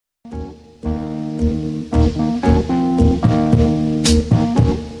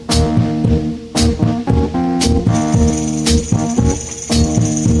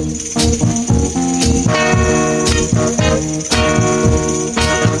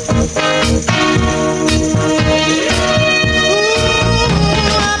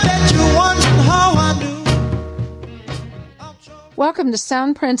Welcome to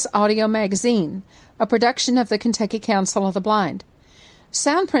Soundprints Audio Magazine, a production of the Kentucky Council of the Blind.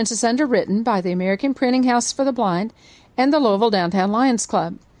 Soundprints is underwritten by the American Printing House for the Blind and the Louisville Downtown Lions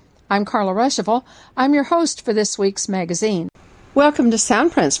Club. I'm Carla Ruschival. I'm your host for this week's magazine. Welcome to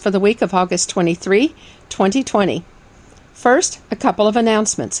Soundprints for the week of August 23, 2020. First, a couple of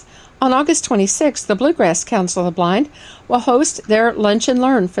announcements. On August 26th, the Bluegrass Council of the Blind will host their Lunch and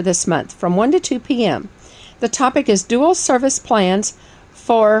Learn for this month from 1 to 2 p.m. The topic is dual service plans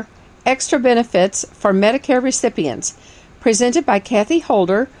for extra benefits for Medicare recipients, presented by Kathy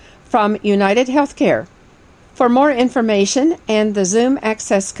Holder from United Healthcare. For more information and the Zoom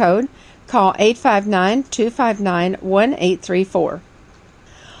access code, call 859-259-1834.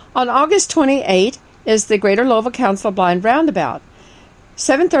 On August 28 is the Greater Louisville Council of Blind Roundabout,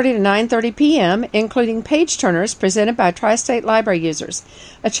 7:30 to 9:30 p.m., including page turners presented by Tri-State Library users,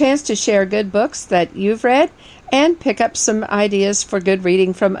 a chance to share good books that you've read and pick up some ideas for good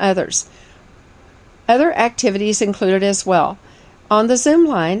reading from others. Other activities included as well. On the Zoom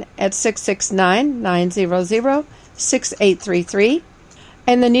line at 669-900-6833,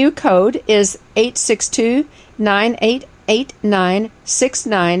 and the new code is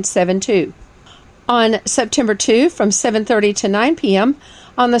 862-9889-6972. On September 2, from 7:30 to 9 p.m.,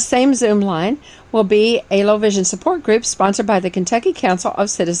 on the same Zoom line will be a low vision support group sponsored by the Kentucky Council of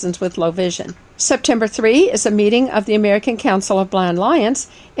Citizens with Low Vision. September 3 is a meeting of the American Council of Blind Lions.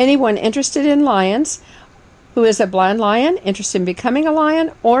 Anyone interested in lions, who is a blind lion, interested in becoming a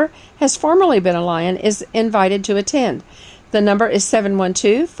lion, or has formerly been a lion, is invited to attend. The number is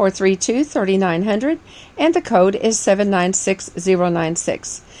 712-432-3900, and the code is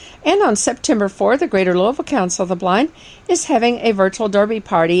 796096. And on September 4, the Greater Louisville Council of the Blind is having a virtual derby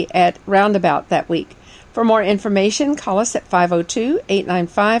party at Roundabout that week. For more information, call us at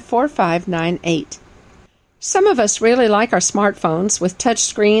 502-895-4598. Some of us really like our smartphones with touch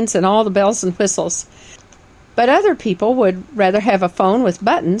screens and all the bells and whistles. But other people would rather have a phone with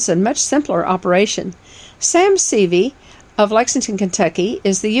buttons and much simpler operation. Sam Seavey of Lexington, Kentucky,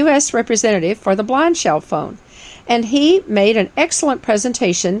 is the U.S. representative for the Blind Shell phone, and he made an excellent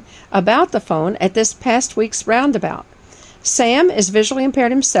presentation about the phone at this past week's Roundabout. Sam is visually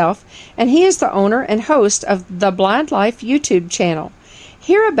impaired himself, and he is the owner and host of the Blind Life YouTube channel.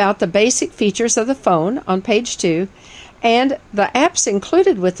 Hear about the basic features of the phone on page 2 and the apps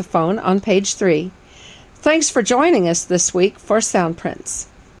included with the phone on page 3. Thanks for joining us this week for Soundprints.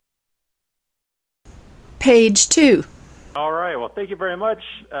 Page 2. All right. Well, thank you very much.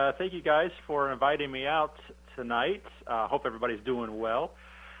 Thank you guys for inviting me out tonight. Hope everybody's doing well.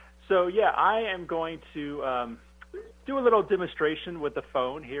 So, yeah, I am going to do a little demonstration with the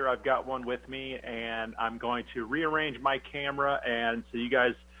phone here. I've got one with me, and I'm going to rearrange my camera. And so you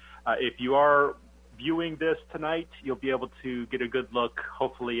guys, if you are viewing this tonight, you'll be able to get a good look,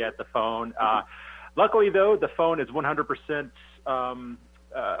 hopefully, at the phone. Luckily, though, the phone is 100%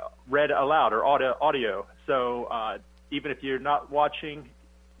 read aloud or audio. So even if you're not watching,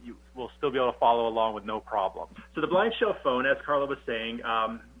 you will still be able to follow along with no problem. So the Blind Shell phone, as Carla was saying,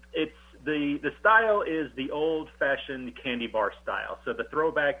 it's the style is the old-fashioned candy bar style. So the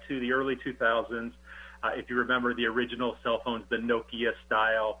throwback to the early 2000s, if you remember the original cell phones, the Nokia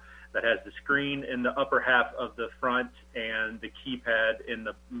style that has the screen in the upper half of the front and the keypad in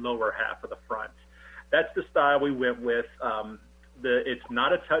the lower half of the front. That's the style we went with. It's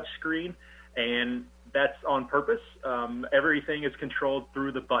not a touch screen, and that's on purpose. Everything is controlled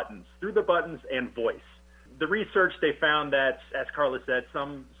through the buttons and voice. The research, they found that, as Carla said,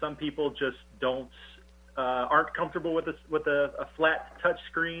 some people just aren't comfortable with a flat touch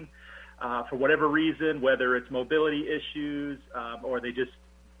screen for whatever reason, whether it's mobility issues or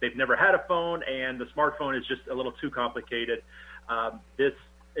they've never had a phone and the smartphone is just a little too complicated. This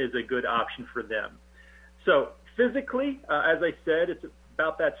is a good option for them. So physically, as I said, it's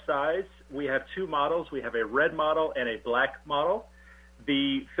about that size. We have two models. We have a red model and a black model.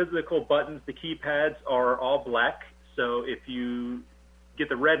 The physical buttons, the keypads, are all black. So if you get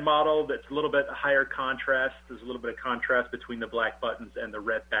the red model, that's a little bit higher contrast. There's a little bit of contrast between the black buttons and the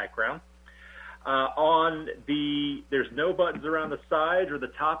red background. There's no buttons around the side or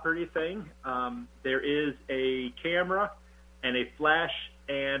the top or anything. There is a camera and a flash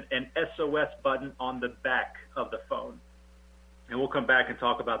and an SOS button on the back of the phone. And we'll come back and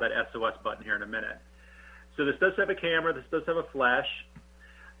talk about that SOS button here in a minute. So this does have a camera. This does have a flash.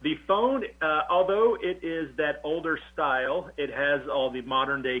 The phone, although it is that older style, it has all the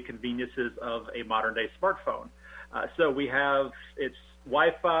modern-day conveniences of a modern-day smartphone. So we have its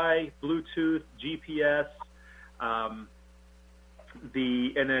Wi-Fi, Bluetooth, GPS, and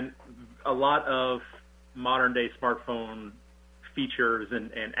then a lot of modern-day smartphone features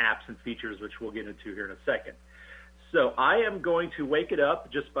and apps and features, which we'll get into here in a second. So I am going to wake it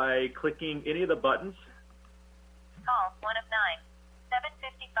up just by clicking any of the buttons. Call 1 of 9,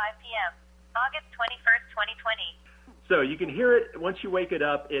 7:55 p.m., August 21st, 2020. So you can hear it once you wake it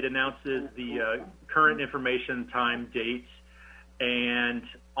up. It announces the current information, time, dates, and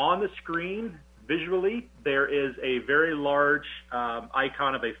on the screen, visually, there is a very large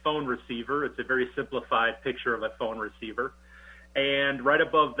icon of a phone receiver. It's a very simplified picture of a phone receiver. And right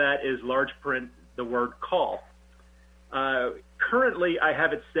above that is large print the word call. Currently, I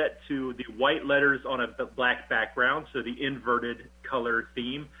have it set to the white letters on a black background, so the inverted color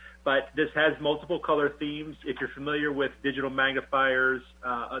theme. But this has multiple color themes. If you're familiar with digital magnifiers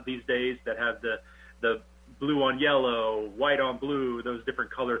these days that have the blue on yellow, white on blue, those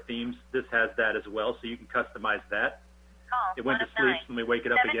different color themes, this has that as well, so you can customize that. Call it went to sleep, so let me wake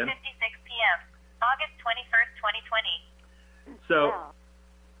it up again. 7:56 p.m., August 21st, 2020. So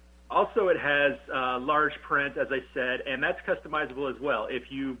also it has large print, as I said, and that's customizable as well.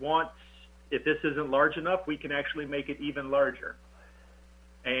 If this isn't large enough, we can actually make it even larger.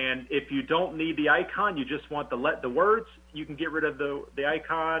 And if you don't need the icon, you just want the words, you can get rid of the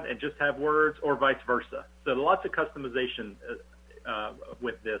icon and just have words, or vice versa. So lots of customization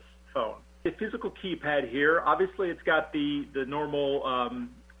with this phone. The physical keypad here, obviously it's got the normal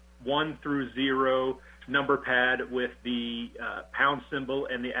 1 through 0 number pad with the pound symbol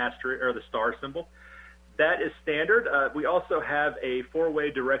and the asterisk or the star symbol. That is standard. We also have a 4-way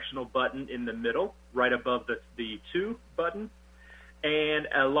directional button in the middle, right above the 2 button, and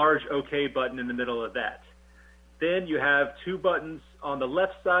a large OK button in the middle of that. Then you have 2 buttons on the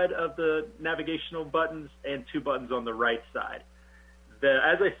left side of the navigational buttons and 2 buttons on the right side.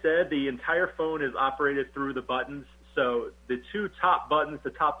 As I said, the entire phone is operated through the buttons. So the 2 top buttons,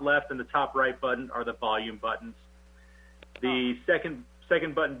 the top left and the top right button, are the volume buttons. The second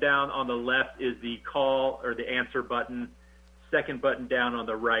button down on the left is the call or the answer button. Second button down on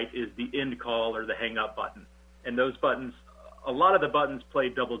the right is the end call or the hang up button. And those buttons, a lot of the buttons play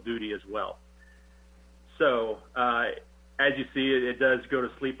double duty as well. So as you see, it does go to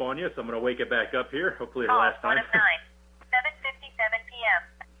sleep on you. So I'm going to wake it back up here. Hopefully the last time. 1 of 9, 7:57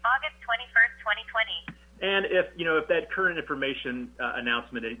 p.m., August 21st, 2020. And if that current information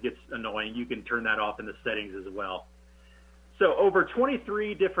announcement gets annoying, you can turn that off in the settings as well. So over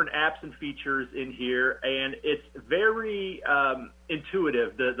 23 different apps and features in here, and it's very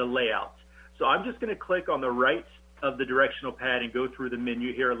intuitive, the layout. So I'm just going to click on the right of the directional pad and go through the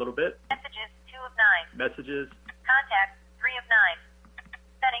menu here a little bit. Messages, 2 of 9. Messages. Contacts, 3 of 9.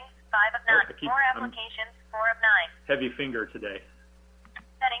 Settings, 5 of 9. More applications, 4 of 9. Heavy finger today.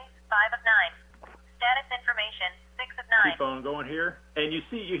 Settings, 5 of 9. Status information, 6 of 9. Keep on going here. And you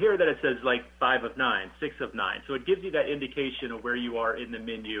hear that it says like 5 of 9, 6 of 9. So it gives you that indication of where you are in the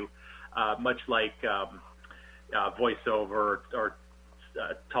menu, much like VoiceOver or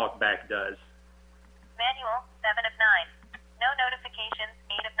TalkBack does. Manual, 7 of 9. No notifications,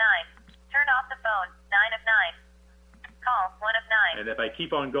 8 of 9. Turn off the phone, 9 of 9. Call, 1 of 9. And if I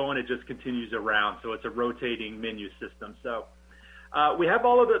keep on going, it just continues around. So it's a rotating menu system. So we have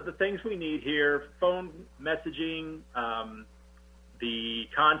all of the things we need here: phone, messaging, the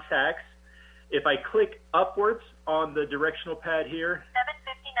contacts. If I click upwards on the directional pad here,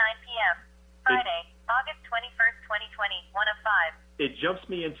 7:59 p.m. Friday, August 21st, 2020, 1 of 5. It jumps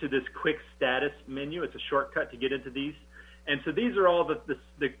me into this quick status menu. It's a shortcut to get into these. And so these are all the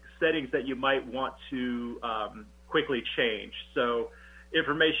settings that you might want to quickly change. So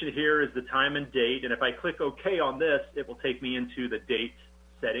information here is the time and date. And if I click OK on this, it will take me into the date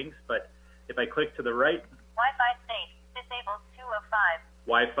settings. But if I click to the right, Wi-Fi state, disabled, 2 of 5.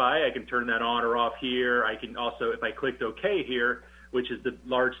 Wi-Fi, I can turn that on or off here. I can also, if I clicked OK here, which is the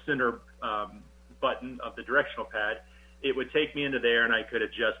large center button of the directional pad, it would take me into there and I could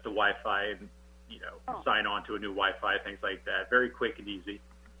adjust the Wi-Fi and, sign on to a new Wi-Fi, things like that. Very quick and easy.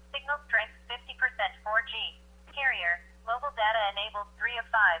 Signal strength 50% 4G. Carrier, mobile data enabled, 3 of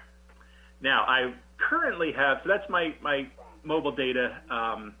 5. Now, I currently have, so that's my mobile data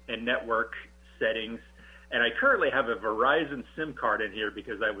and network settings. And I currently have a Verizon SIM card in here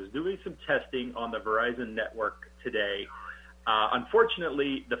because I was doing some testing on the Verizon network today.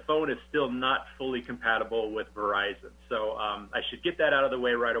 Unfortunately, the phone is still not fully compatible with Verizon. So I should get that out of the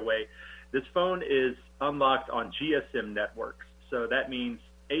way right away. This phone is unlocked on GSM networks. So that means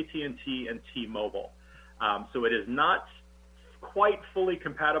AT&T and T-Mobile. So it is not quite fully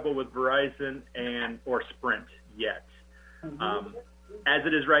compatible with Verizon or Sprint yet. As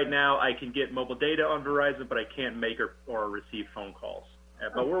it is right now, I can get mobile data on Verizon, but I can't make or receive phone calls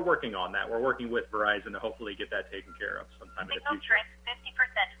But we're working on that. We're working with Verizon to hopefully get that taken care of sometime in the Signal future. strength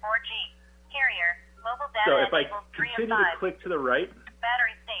 50% 4G. Carrier. Mobile data So if I enabled 3 of continue 5. to click to the right,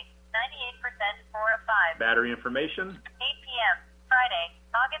 Battery state 98% 4 of 5. battery information, 8 p.m. Friday,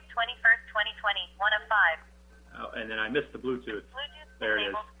 August 21st, 2020, 1 of 5. and then I missed the Bluetooth. Bluetooth There it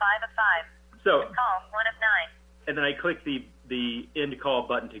is. enabled 5 of 5. So, Call 1 of 9. and then I click the end call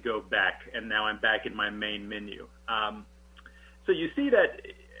button to go back, and now I'm back in my main menu. So you see that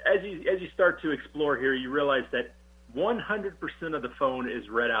as you start to explore here, you realize that 100% of the phone is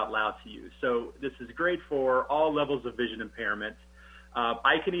read out loud to you. So this is great for all levels of vision impairment.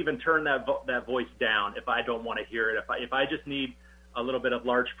 I can even turn that voice down if I don't want to hear it. If I just need a little bit of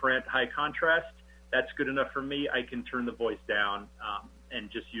large print, high contrast, that's good enough for me. I can turn the voice down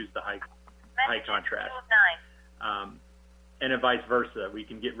and just use the high contrast. 2 of 9. And vice versa. We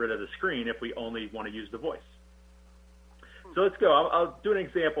can get rid of the screen if we only want to use the voice. So let's go. I'll do an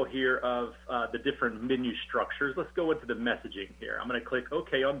example here of the different menu structures. Let's go into the messaging here. I'm going to click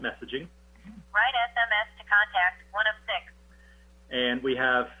OK on messaging. Write SMS to contact 1 of 6. And we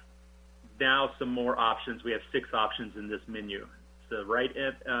have now some more options. We have 6 options in this menu. So write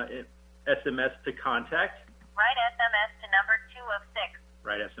SMS to contact. Write SMS to number 2 of 6.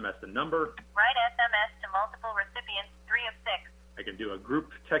 Write SMS to number. Write SMS to multiple recipients 3 of 6. I can do a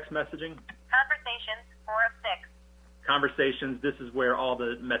group text messaging. Conversations 4 of 6. Conversations, this is where all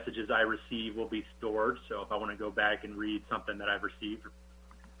the messages I receive will be stored. So if I want to go back and read something that I've received.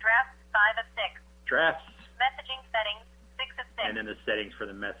 Drafts 5 of 6. Drafts. Messaging settings 6 of 6. And then the settings for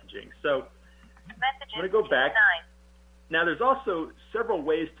the messaging. So Messages I'm going to go 2 back. of 9. Now there's also several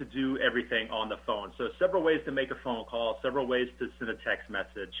ways to do everything on the phone. So several ways to make a phone call, several ways to send a text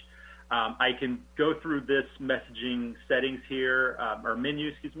message. I can go through this messaging settings here, or menu,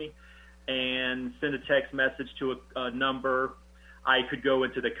 excuse me, and send a text message to a number. I could go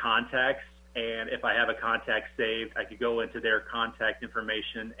into the contacts, and if I have a contact saved, I could go into their contact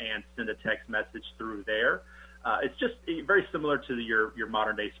information and send a text message through there. It's just very similar to your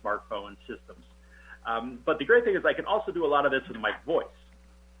modern day smartphone systems. But the great thing is I can also do a lot of this with my voice.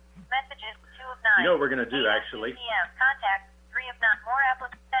 Messages 2 of 9. You know what we're going to do, actually? PM. Contact 3 of 9. More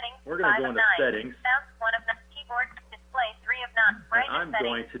application settings. We're going to 5 go of into 9. settings. Sounds 1 of 9. Keyboard display 3 of 9. Write I'm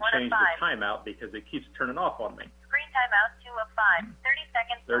settings, going to 1 change of 5. the timeout because it keeps turning off on me. Screen timeout 2 of 5. 30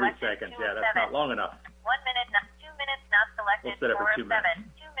 seconds 30 selected. seconds. 2 Yeah, of that's 7. not long enough. 1 minute, 2 minutes not selected. We'll set it for 2 4 of 7.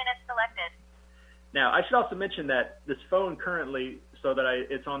 2 minutes selected. Now, I should also mention that this phone currently, so that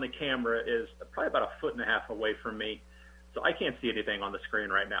it's on the camera, is probably about 1.5 feet away from me. So I can't see anything on the screen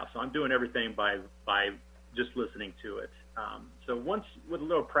right now. So I'm doing everything by just listening to it. So once, with a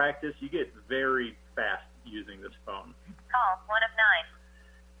little practice, you get very fast using this phone. Call 1 of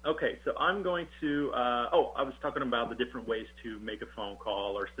 9. Okay, so I'm going to, I was talking about the different ways to make a phone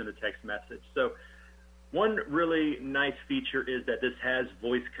call or send a text message. So one really nice feature is that this has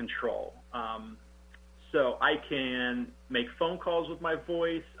voice control. So I can make phone calls with my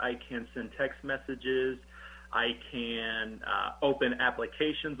voice. I can send text messages. I can open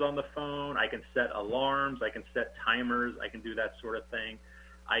applications on the phone. I can set alarms. I can set timers. I can do that sort of thing.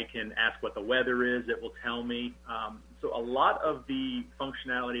 I can ask what the weather is. It will tell me. So a lot of the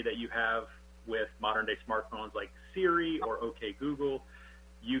functionality that you have with modern day smartphones like Siri or OK Google,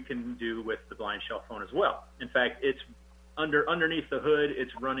 you can do with the Blind Shell phone as well. In fact, it's underneath the hood,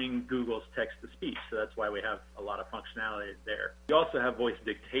 it's running Google's text-to-speech, so that's why we have a lot of functionality there. We also have voice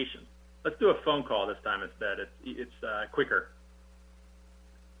dictation. Let's do a phone call this time instead. It's quicker.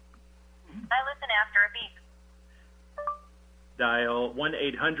 I listen after a beep. Dial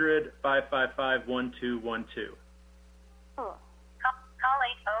 1-800-555-1212. Call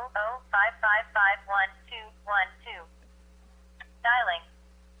 800-555-1212. Dialing.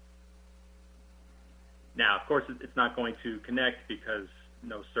 Now, of course, it's not going to connect because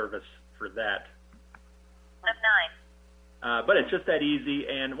no service for that. 1 of 9. But it's just that easy.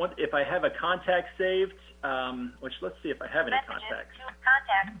 And if I have a contact saved, which let's see if I have any Messages, contacts. 2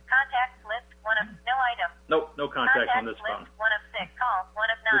 contacts. Contacts list 1 of no item. Nope, no contacts on this Contacts phone. list 1 of 6. Call 1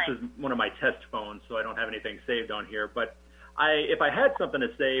 of 9. This is one of my test phones, so I don't have anything saved on here. But if I had something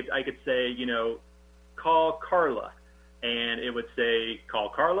to saved, I could say, call Carla, and it would say, call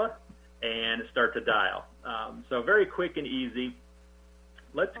Carla, and start to dial. So very quick and easy.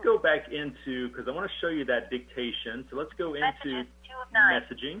 Let's go back into, because I want to show you that dictation. So let's go into Messages 2 of 9.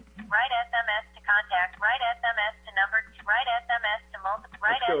 messaging. Write SMS to contact. Write SMS to number. Write SMS to multiple.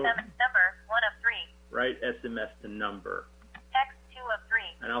 Write Let's go. SMS number 1 of 3. Write SMS to number. Text 2 of 3.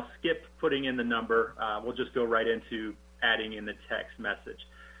 And I'll skip putting in the number. We'll just go right into adding in the text message.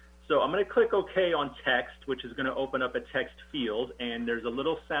 So I'm going to click OK on text, which is going to open up a text field, and there's a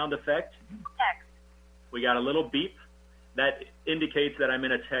little sound effect. Text. We got a little beep that indicates that I'm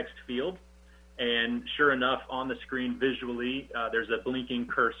in a text field. And sure enough, on the screen visually, there's a blinking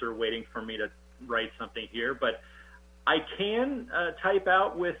cursor waiting for me to write something here. But I can type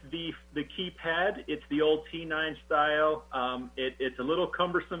out with the keypad. It's the old T9 style. It's a little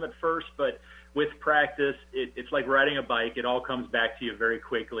cumbersome at first, but with practice, it's like riding a bike. It all comes back to you very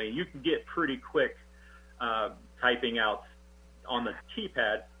quickly. You can get pretty quick typing out on the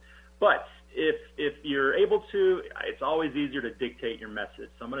keypad. But if you're able to, it's always easier to dictate your message.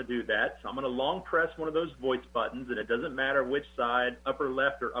 So I'm going to do that. So I'm going to long press one of those voice buttons, and it doesn't matter which side, upper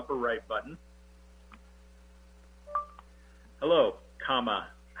left or upper right button. Hello, comma,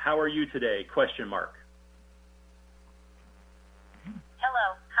 how are you today? Question mark.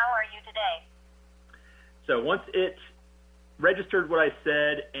 Hello, how are you today? So once it registered what I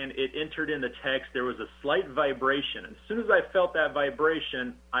said and it entered in the text, there was a slight vibration. As soon as I felt that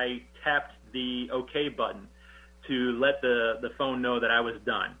vibration, I tapped the OK button to let the phone know that I was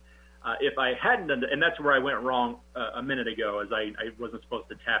done. If I hadn't done that, and that's where I went wrong a minute ago, as I wasn't supposed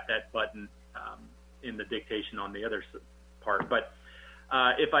to tap that button in the dictation on the other part. But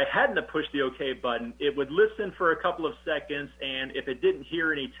if I hadn't have pushed the OK button, it would listen for a couple of seconds, and if it didn't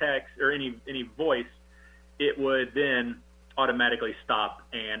hear any text or any voice, it would then automatically stop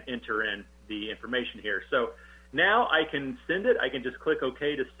and enter in the information here. So now I can send it. I can just click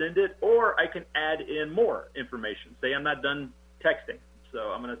OK to send it, or I can add in more information. Say I'm not done texting. So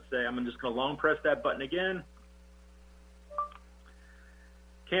I'm going to say I'm just going to long press that button again.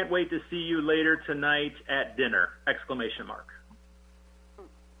 Can't wait to see you later tonight at dinner! Exclamation mark.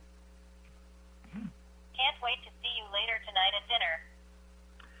 Can't wait to see you later tonight at dinner.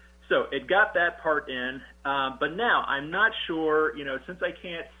 So it got that part in, but now I'm not sure, since I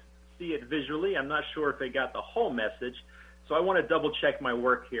can't see it visually, I'm not sure if it got the whole message. So I want to double check my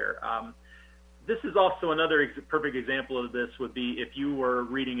work here. This is also another perfect example of this would be if you were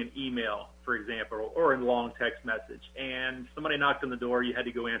reading an email, for example, or a long text message, and somebody knocked on the door, you had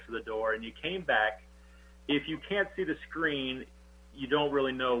to go answer the door, and you came back. If you can't see the screen, you don't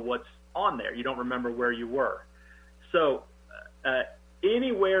really know what's on there. You don't remember where you were. So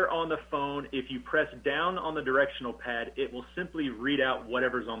anywhere on the phone, if you press down on the directional pad, it will simply read out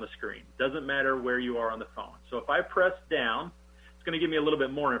whatever's on the screen. Doesn't matter where you are on the phone. So if I press down, it's going to give me a little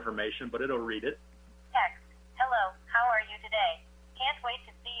bit more information, but it'll read it. Text. Hello, how are you today? Can't wait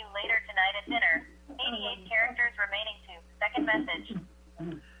to see you later tonight at dinner. 88 characters remaining to. Second message.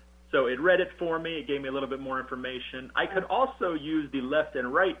 So it read it for me. It gave me a little bit more information. I could also use the left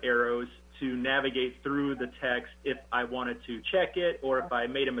and right arrows to navigate through the text if I wanted to check it, or if I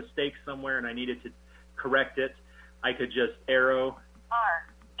made a mistake somewhere and I needed to correct it, I could just arrow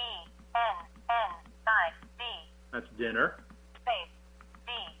R-E-N-N-I-D. That's dinner. Space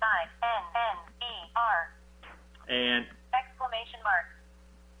D-I-N-N-E-R. And exclamation mark.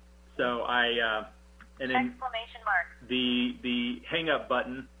 So and then exclamation mark. The hang up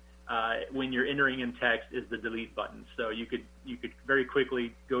button when you're entering in text is the delete button. So you could very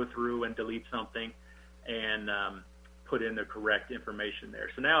quickly go through and delete something and put in the correct information there.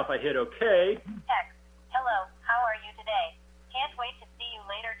 So now if I hit OK. Text. Hello, how are you today? Can't wait to see you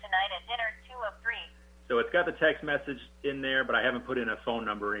later tonight at dinner 2 of 3. So it's got the text message in there, but I haven't put in a phone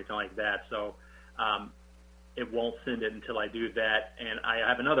number or anything like that. So it won't send it until I do that. And I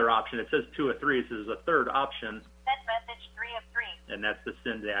have another option. It says 2 of 3. So there's a third option. Send message 3 of 3. And that's to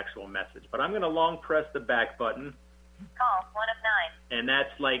send the actual message. But I'm going to long press the back button. Call 1 of 9. And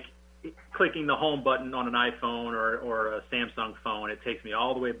that's like clicking the home button on an iPhone or a Samsung phone. It takes me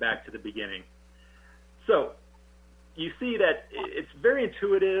all the way back to the beginning. So you see that it's very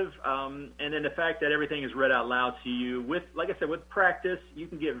intuitive, and then the fact that everything is read out loud to you. With, like I said, with practice, you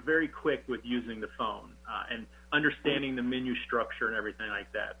can get very quick with using the phone and understanding the menu structure and everything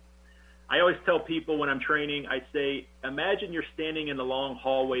like that. I always tell people when I'm training, I say, imagine you're standing in the long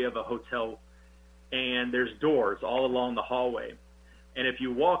hallway of a hotel, and there's doors all along the hallway. And if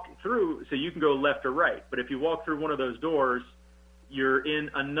you walk through, so you can go left or right, but if you walk through one of those doors, you're in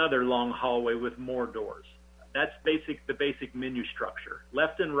another long hallway with more doors. That's the basic menu structure.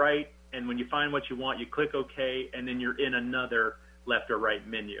 Left and right, and when you find what you want, you click OK, and then you're in another left or right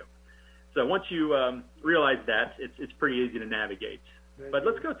menu. So once you realize that, it's pretty easy to navigate. But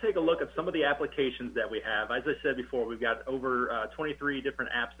let's go take a look at some of the applications that we have. As I said before, we've got over 23 different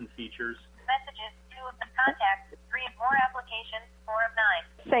apps and features. Messages, 2 of the contacts, 3 of more applications, 4 of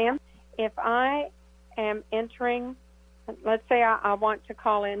 9. Sam, if I am entering, let's say I want to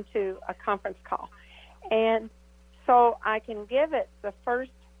call into a conference call, and so I can give it the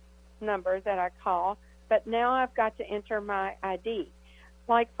first number that I call, but now I've got to enter my ID,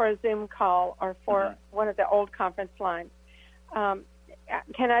 like for a Zoom call or for one of the old conference lines.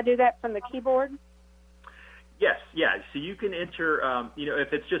 Can I do that from the keyboard? Yes, yeah. So you can enter,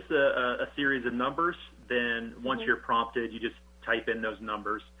 if it's just a series of numbers, then once you're prompted, you just type in those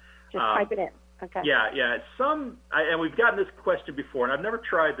numbers. Just type it in. Okay. Yeah. And we've gotten this question before, and I've never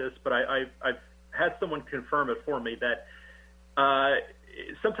tried this, but I've had someone confirm it for me that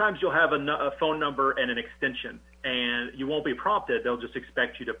sometimes you'll have a phone number and an extension, and you won't be prompted. They'll just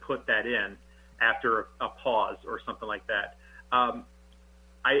expect you to put that in after a pause or something like that.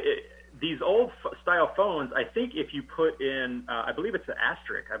 These old style phones, I think if you put in, I believe it's an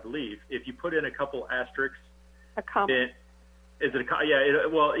asterisk. I believe if you put in a couple asterisks, a comma. It'll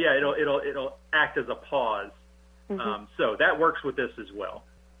act as a pause. So that works with this as well.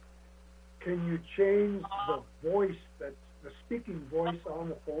 Can you change the voice, the speaking voice on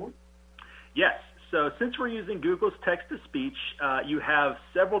the phone? Yes. So since we're using Google's text-to-speech, you have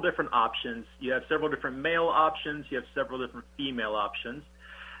several different options. You have several different male options. You have several different female options.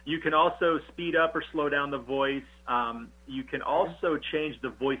 You can also speed up or slow down the voice. You can also change the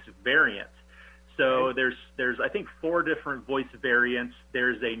voice variant. So there's I think 4 different voice variants.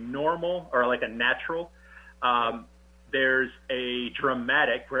 There's a normal or like a natural. There's a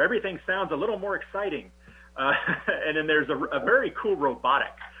dramatic where everything sounds a little more exciting. And then there's a very cool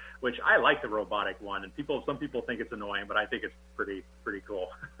robotic, which I like the robotic one. And some people think it's annoying, but I think it's pretty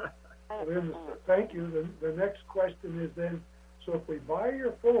cool. Thank you. The next question is then, so if we buy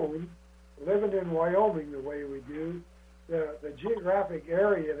your phone, living in Wyoming the way we do, the geographic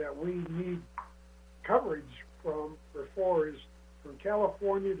area that we need coverage for is from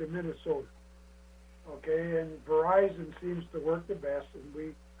California to Minnesota. Okay, and Verizon seems to work the best, and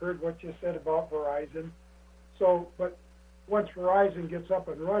we heard what you said about Verizon. So, but once Verizon gets up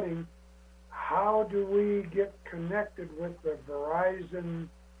and running, how do we get connected with the Verizon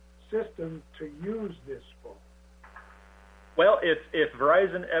system to use this phone? Well, if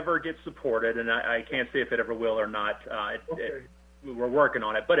Verizon ever gets supported, and I can't say if it ever will or not, we're working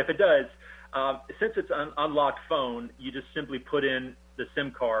on it. But if it does, since it's an unlocked phone, you just simply put in the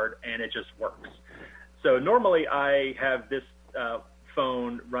SIM card and it just works. So normally I have this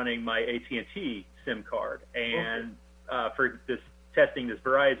phone running my AT&T SIM card, and for testing this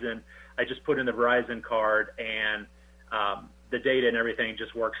Verizon, I just put in the Verizon card, and the data and everything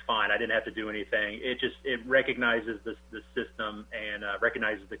just works fine. I didn't have to do anything. It recognizes the system and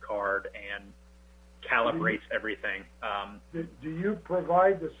recognizes the card and calibrates everything. Do you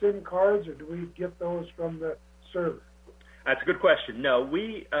provide the SIM cards, or do we get those from the server? That's a good question. No,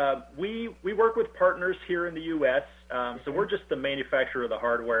 we work with partners here in the U.S., so we're just the manufacturer of the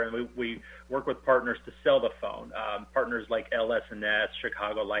hardware, and we work with partners to sell the phone. Partners like LS&S,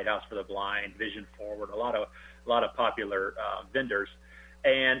 Chicago Lighthouse for the Blind, Vision Forward, a lot of popular vendors,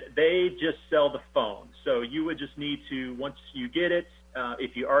 and they just sell the phone. So you would just need to, once you get it,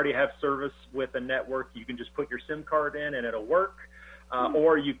 if you already have service with a network, you can just put your SIM card in and it'll work,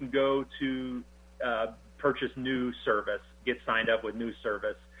 or you can go to purchase new service, get signed up with new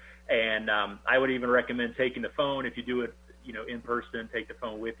service. And I would even recommend taking the phone. If you do it, in person, take the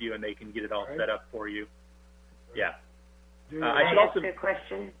phone with you, and they can get it all set up for you. Yeah. I should also ask a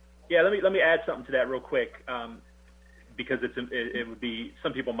question. Yeah, let me add something to that real quick, because it would be,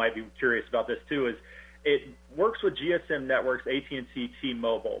 some people might be curious about this too. Is it works with GSM networks, AT&T,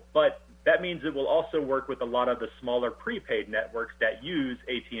 T-Mobile, but that means it will also work with a lot of the smaller prepaid networks that use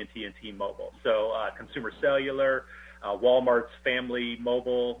AT&T and T-Mobile. So Consumer Cellular, Walmart's Family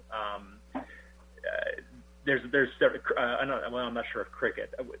Mobile. There's several. I'm not sure of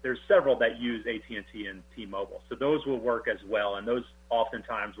Cricket. There's several that use AT&T and T-Mobile. So those will work as well, and those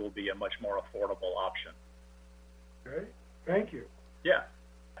oftentimes will be a much more affordable option. Okay. Thank you. Yeah.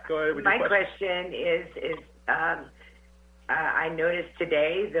 Go ahead with your question. My question is I noticed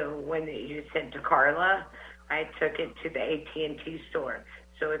today the one that you sent to Carla, I took it to the AT&T store.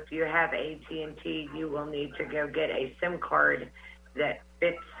 So if you have AT&T, you will need to go get a SIM card that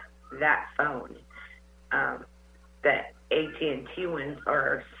fits that phone. The AT&T ones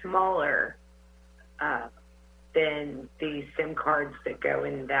are smaller than the SIM cards that go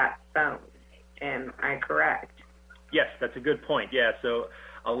in that phone. Am I correct? Yes, that's a good point. Yeah, so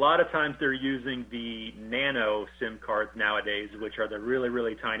a lot of times they're using the nano SIM cards nowadays, which are the really,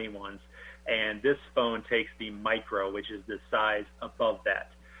 really tiny ones. And this phone takes the micro, which is the size above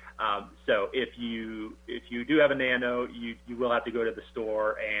that. So if you do have a nano, you will have to go to the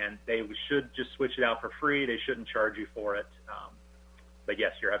store, and they should just switch it out for free. They shouldn't charge you for it. But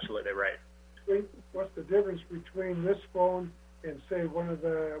yes, you're absolutely right. What's the difference between this phone and say one of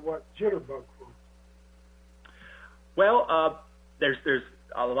the Jitterbug phones? Well, there's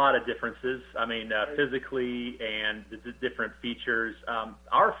a lot of differences. I mean, physically and the different features.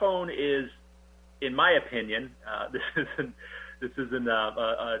 Our phone is, in my opinion, this isn't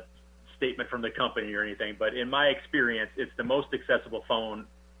a statement from the company or anything, but in my experience, it's the most accessible phone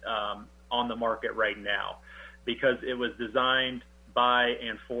on the market right now, because it was designed by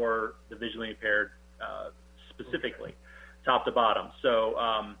and for the visually impaired specifically, top to bottom. So,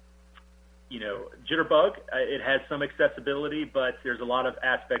 Jitterbug, it has some accessibility, but there's a lot of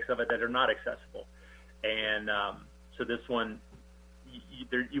aspects of it that are not accessible. And so this one,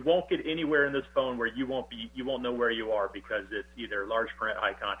 you won't get anywhere in this phone where you won't know where you are, because it's either large print,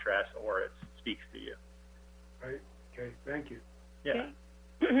 high contrast, or it speaks to you. Right. Okay. Thank you. Yeah.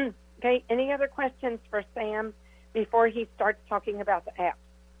 Okay. Okay. Any other questions for Sam before he starts talking about the app?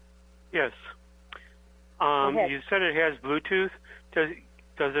 Yes. Go ahead. You said it has Bluetooth.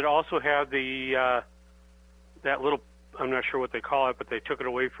 Does it also have the that little, I'm not sure what they call it, but they took it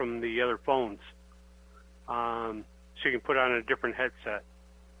away from the other phones, so you can put on a different headset?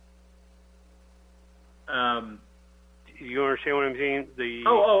 You understand what I'm saying?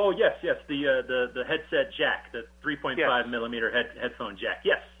 Yes. The headset jack, the 3.5 millimeter headphone jack.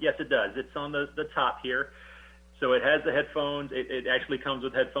 Yes, it does. It's on the top here. So it has the headphones. It actually comes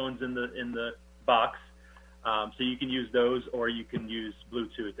with headphones in the box. So you can use those, or you can use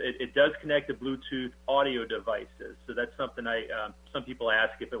Bluetooth. It does connect to Bluetooth audio devices. So that's something some people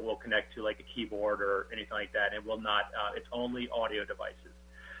ask if it will connect to like a keyboard or anything like that. It will not. It's only audio devices,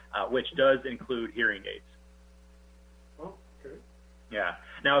 which does include hearing aids. Oh, okay. Yeah.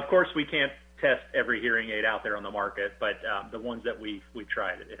 Now, of course, we can't test every hearing aid out there on the market, but the ones that we've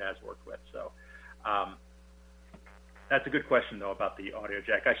tried, it has worked with. So that's a good question, though, about the audio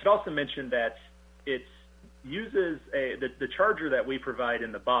jack. I should also mention that it uses the charger that we provide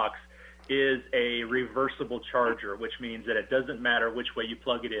in the box is a reversible charger, which means that it doesn't matter which way you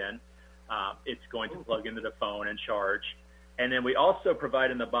plug it in. It's going to plug into the phone and charge. And then we also provide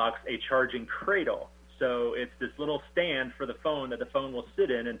in the box a charging cradle. So it's this little stand for the phone that the phone will sit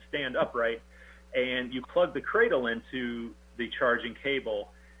in and stand upright, and you plug the cradle into the charging cable,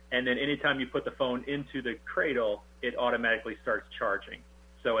 and then anytime you put the phone into the cradle, it automatically starts charging.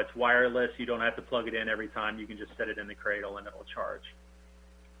 So it's wireless. You don't have to plug it in every time. You can just set it in the cradle and it will charge.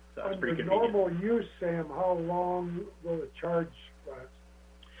 So it's pretty convenient. Under normal use, Sam, how long will the charge last?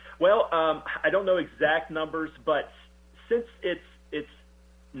 Well, I don't know exact numbers, but since it's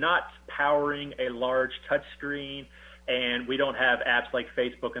not powering a large touch screen, and we don't have apps like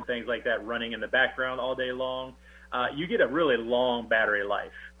Facebook and things like that running in the background all day long, you get a really long battery life,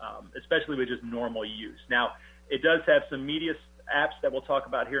 especially with just normal use. Now, it does have some media apps that we'll talk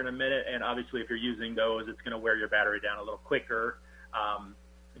about here in a minute, and obviously if you're using those, it's going to wear your battery down a little quicker.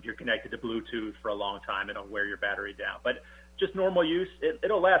 If you're connected to Bluetooth for a long time, it'll wear your battery down. But just normal use,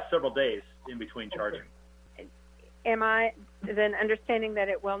 it'll last several days in between charging. Am I then understanding that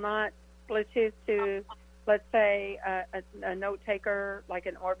it will not Bluetooth to, let's say, a note taker like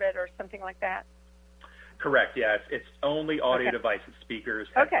an Orbit or something like that? Correct, yeah. It's only audio devices, speakers,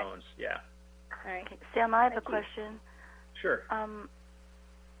 headphones, yeah. All right. Sam, I have a question. Sure.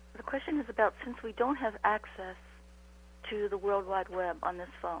 The question is about, since we don't have access to the World Wide Web on this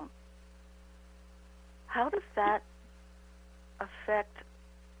phone, how does that affect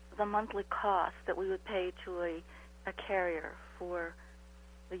the monthly cost that we would pay to a carrier for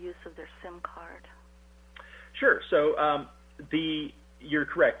the use of their SIM card? Sure. So you're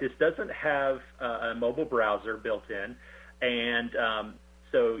correct. This doesn't have a mobile browser built in, and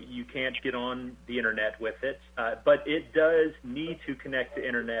so you can't get on the internet with it, but it does need to connect to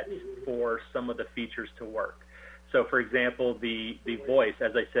internet for some of the features to work. So, for example, the voice,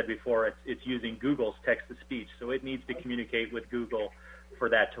 as I said before, it's using Google's text-to-speech, so it needs to communicate with Google for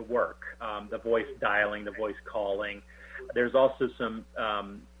that to work. The voice dialing, the voice calling. There's also some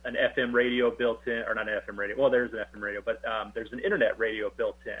an FM radio built in, or not an FM radio. Well, there's an FM radio, but there's an internet radio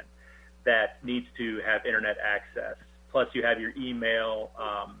built in that needs to have internet access. Plus, you have your email,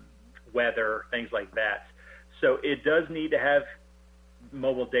 weather, things like that. So it does need to have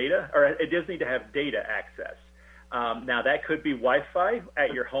mobile data, or it does need to have data access. Now, that could be Wi-Fi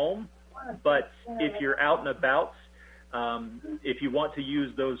at your home, but if you're out and about, if you want to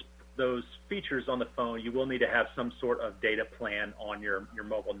use those features on the phone, you will need to have some sort of data plan on your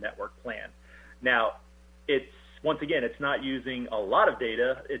mobile network plan. Now, once again, it's not using a lot of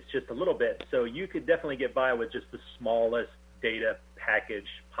data, it's just a little bit. So you could definitely get by with just the smallest data package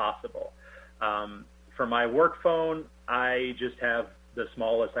possible. For my work phone, I just have the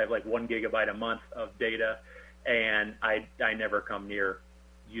smallest. I have like 1 gigabyte a month of data, and I never come near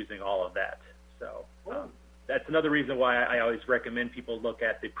using all of that. So that's another reason why I always recommend people look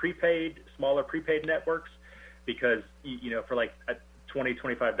at the smaller prepaid networks, because for like $20,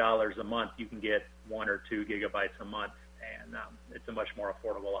 $25 a month, you can get 1 or 2 gigabytes a month, and it's a much more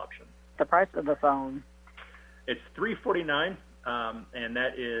affordable option. The price of the phone? It's $349, and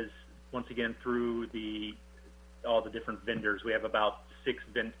that is once again through all the different vendors. We have about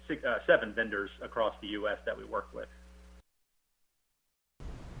 7 vendors across the U.S. that we work with.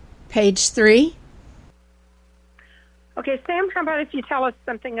 Page 3. Okay, Sam, how about if you tell us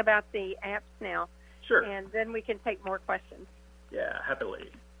something about the apps now? Sure. And then we can take more questions. Yeah, happily.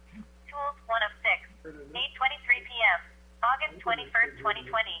 Tools 1 of 6, 8:23 p.m., August 21st, 2020.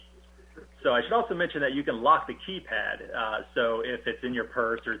 So I should also mention that you can lock the keypad. So if it's in your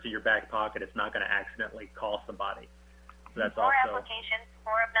purse or it's in your back pocket, it's not going to accidentally call somebody. So that's More also applications,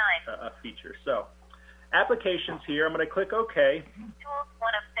 4 of 9. a feature. So applications here, I'm going to click OK. Tools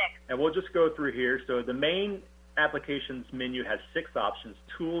 1 of 6. And we'll just go through here. So the main applications menu has 6 options.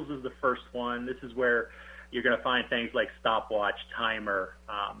 Tools is the first one. This is where you're going to find things like stopwatch, timer,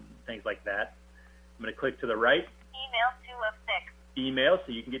 things like that. I'm going to click to the right. Email 2 of 6. Email,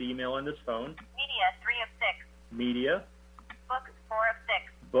 so you can get email on this phone. Media 3 of 6. Media. Books 4 of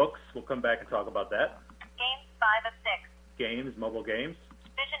 6. Books, we'll come back and talk about that. Games 5 of 6. Games, mobile games.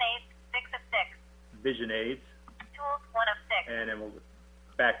 Vision aids 6 of 6. Vision aids. Tools 1 of 6. And then we'll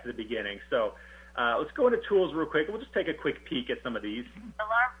back to the beginning. So let's go into tools real quick. We'll just take a quick peek at some of these.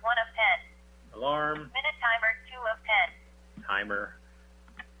 Alarm 1 of 10. Alarm. Minute timer 2 of 10. Timer.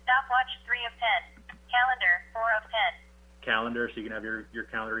 Stopwatch 3 of 10. Calendar 4 of 10. Calendar, so you can have your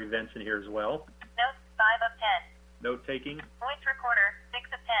calendar events in here as well. Notes 5 of 10. Note taking. Voice recorder 6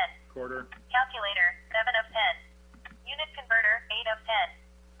 of 10. Quarter. Calculator 7 of 10. Unit converter 8 of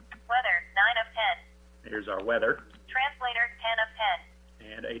 10. Weather 9 of 10. Here's our weather. Translator 10 of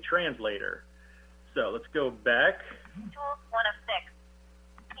 10. And a translator. So let's go back. Tools 1 of 6.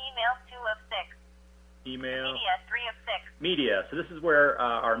 Email 2 of 6. Email. Media 3 of 6. Media. So this is where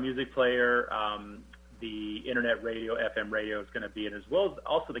our music player, the internet radio, FM radio is going to be in, as well as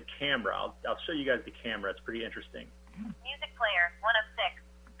also the camera. I'll show you guys the camera. It's pretty interesting. Music player 1 of 6.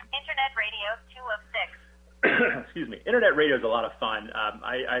 Internet radio 2 of 6. Excuse me. Internet radio is a lot of fun.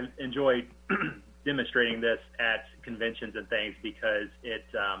 I enjoy demonstrating this at conventions and things because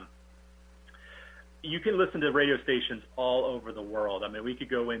you can listen to radio stations all over the world. I mean, we could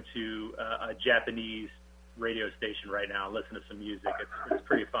go into a Japanese radio station right now and listen to some music. It's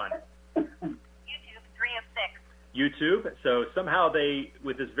pretty fun. YouTube 3 of 6. YouTube. So somehow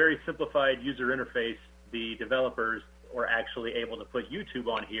with this very simplified user interface, the developers are actually able to put YouTube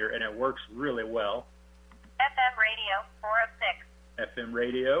on here, and it works really well. FM radio 4 of 6. FM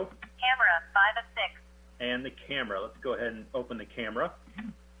radio. Camera 5 of 6. And the camera. Let's go ahead and open the camera.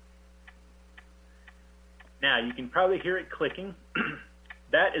 Now, you can probably hear it clicking.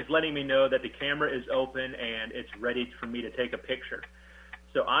 That is letting me know that the camera is open and it's ready for me to take a picture.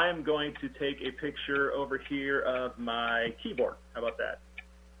 So I'm going to take a picture over here of my keyboard. How about that?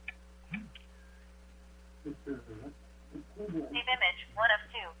 Save image 1 of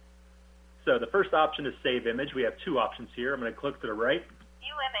 2. So the first option is save image. We have 2 options here. I'm going to click to the right.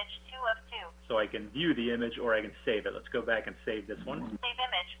 View image 2 of 2. So I can view the image or I can save it. Let's go back and save this one. Save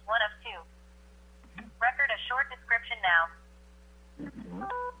image 1 of 2. Record a short description now.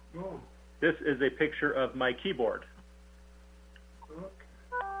 This is a picture of my keyboard.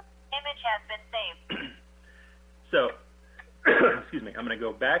 Image has been saved. So, excuse me, I'm going to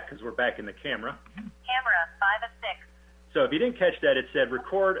go back because we're back in the camera. Camera 5 of 6. So if you didn't catch that, it said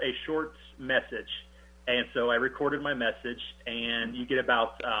record a short message. And so I recorded my message, and you get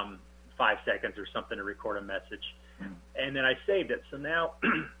about 5 seconds or something to record a message. And then I saved it. So now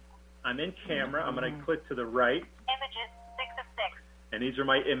I'm in camera. I'm going to click to the right. Images 6 of 6. And these are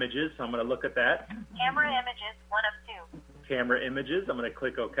my images. So I'm going to look at that. Camera images 1 of 2. Camera images. I'm going to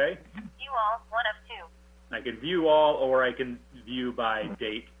click OK. View all 1 of 2. I can view all, or I can view by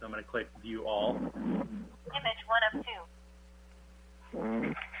date. So I'm going to click view all. Image 1 of 2. This is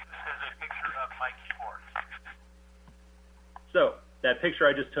a picture of my keyboard. So that picture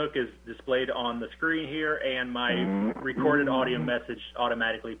I just took is displayed on the screen here, and my recorded audio message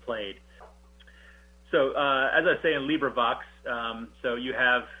automatically played. So as I say in LibriVox, so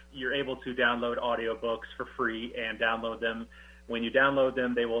you're able to download audiobooks for free and download them. When you download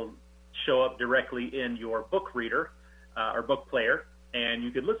them, they will show up directly in your book reader or book player, and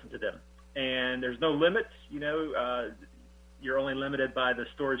you can listen to them. And there's no limits, you're only limited by the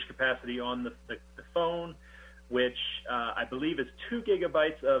storage capacity on the phone which I believe is 2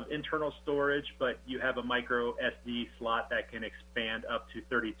 gigabytes of internal storage, but you have a micro SD slot that can expand up to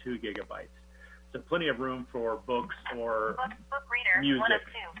 32 gigabytes. So plenty of room for books or book reader, music, 1 of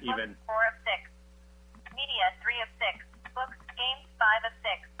 2. even. Books, 4 of 6. Media, 3 of 6. Books, games, 5 of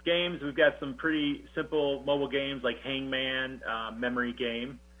 6. Games, we've got some pretty simple mobile games like Hangman, Memory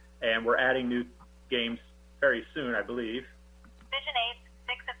Game, and we're adding new games very soon, I believe. Vision aids,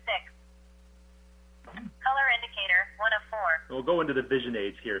 6 of 6. Color indicator, 1 of 4. We'll go into the vision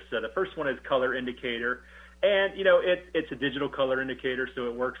aids here. So the first one is color indicator. And, you know, it's a digital color indicator, so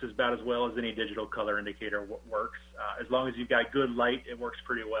it works about as well as any digital color indicator works. As long as you've got good light, it works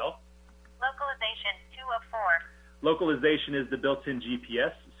pretty well. Localization, 2 of 4. Localization is the built-in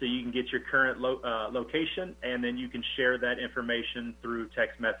GPS, so you can get your current location, and then you can share that information through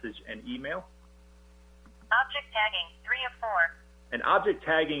text message and email. Object tagging, 3 of 4. And object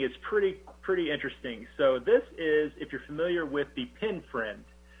tagging is pretty interesting. So this is, if you're familiar with the PinFriend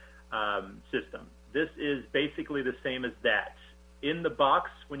system, this is basically the same as that. In the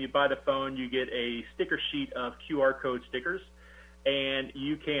box, when you buy the phone, you get a sticker sheet of QR code stickers, and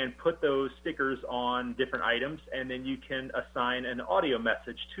you can put those stickers on different items, and then you can assign an audio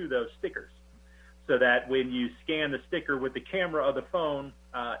message to those stickers, so that when you scan the sticker with the camera of the phone,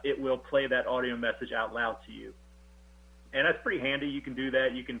 it will play that audio message out loud to you. And that's pretty handy. You can do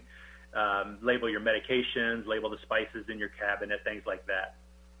that. You can label your medications, label the spices in your cabinet, things like that.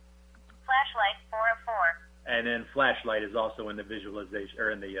 Flashlight, 4 of 4. And then flashlight is also in the visualization,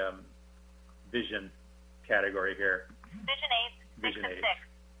 or in the vision category here. Vision aids, 6 Vision of aids.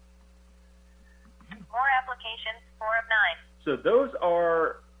 6. More applications, 4 of 9. So those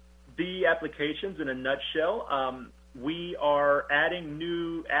are the applications in a nutshell. We are adding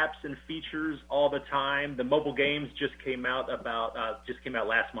new apps and features all the time. The mobile games just came out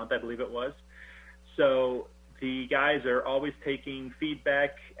last month, I believe it was. So the guys are always taking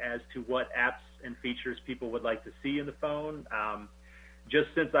feedback as to what apps and features people would like to see in the phone. Just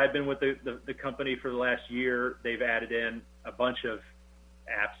since I've been with the company for the last year, they've added in a bunch of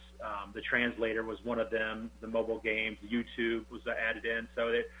apps. The translator was one of them. The mobile games, YouTube was added in.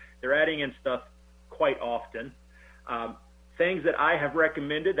 So they're adding in stuff quite often. Things that I have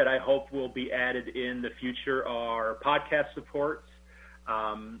recommended that I hope will be added in the future are podcast supports,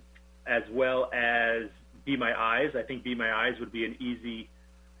 as well as Be My Eyes. I think Be My Eyes would be an easy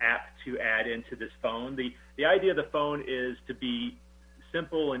app to add into this phone. The idea of the phone is to be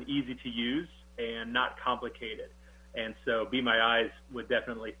simple and easy to use and not complicated. And so Be My Eyes would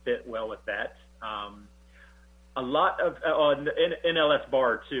definitely fit well with that. A lot of NLS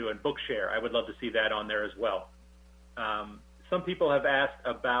Bar too, and Bookshare. I would love to see that on there as well. Some people have asked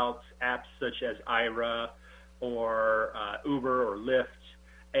about apps such as Aira or Uber or Lyft,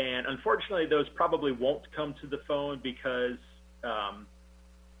 and unfortunately those probably won't come to the phone because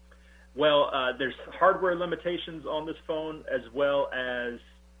there's hardware limitations on this phone, as well as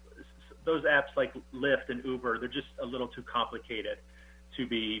those apps like Lyft and Uber. They're just a little too complicated to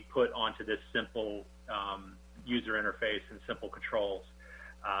be put onto this simple user interface and simple controls.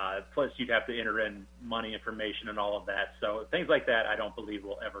 Plus, you'd have to enter in money information and all of that. So things like that, I don't believe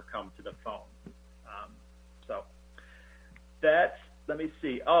will ever come to the phone. So that's, let me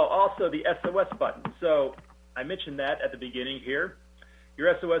see. Oh, also the SOS button. So I mentioned that at the beginning here.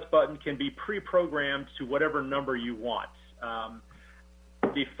 Your SOS button can be pre-programmed to whatever number you want.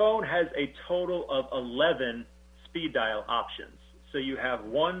 The phone has a total of 11 speed dial options. So you have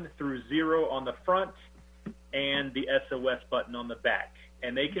 1 through 0 on the front and the SOS button on the back.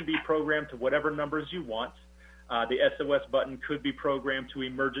 And they can be programmed to whatever numbers you want. The SOS button could be programmed to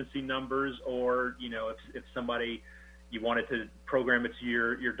emergency numbers, or, you know, if somebody, you wanted to program it to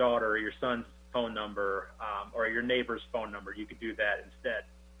your daughter or your son's phone number, or your neighbor's phone number, you could do that instead.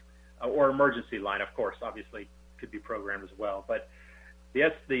 Or emergency line, of course, obviously could be programmed as well. But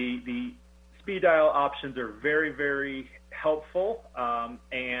yes, the speed dial options are very, very helpful,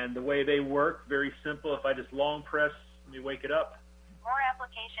 and the way they work, very simple. If I just long press, let me wake it up. More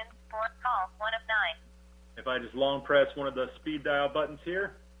applications, 4 call, 1 of 9. If I just long press one of the speed dial buttons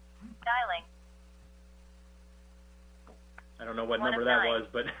here, Dialing. I don't know what 1 number of that 9. was,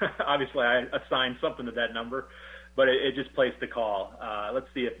 but obviously I assigned something to that number, but it just placed the call. Let's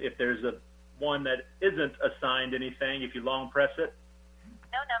see if there's one that isn't assigned anything. If you long press it,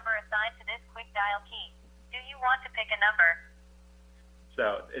 No number assigned to this quick dial key. Do you want to pick a number?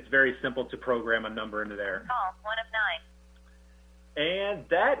 so it's very simple to program a number into there. Call, 1 of 9. And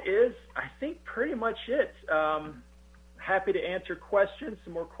that is, I think, pretty much it. Happy to answer questions,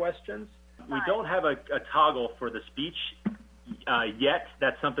 some more questions. We don't have a toggle for the speech yet.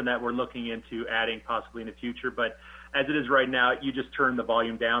 That's something that we're looking into adding possibly in the future. But as it is right now, you just turn the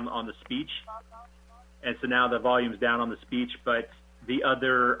volume down on the speech. And so now the volume's down on the speech, but the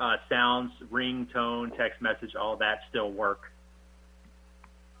other sounds, ringtone, text message, all that still work.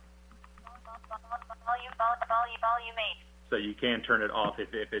 Volume 8. So you can turn it off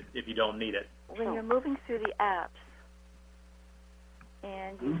if you don't need it. When you're moving through the apps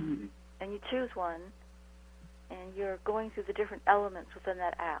and you choose one and you're going through the different elements within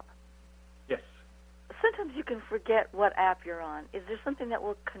that app, Yes. sometimes you can forget what app you're on. Is there something that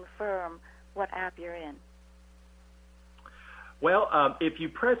will confirm what app you're in? Well, if you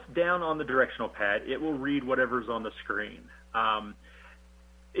press down on the directional pad, it will read whatever's on the screen.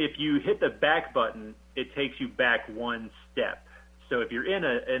 If you hit the back button, it takes you back one step. So if you're in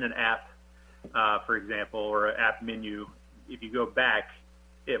an app, for example, or an app menu, if you go back,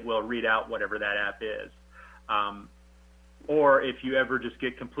 it will read out whatever that app is. Or if you ever just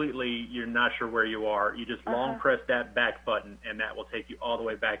get completely, you're not sure where you are, you just long press that back button, and that will take you all the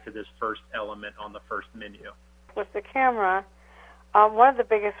way back to this first element on the first menu. With the camera, one of the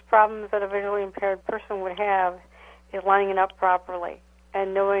biggest problems that a visually impaired person would have is lining it up properly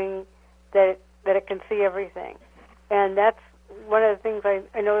and knowing that it can see everything. And that's one of the things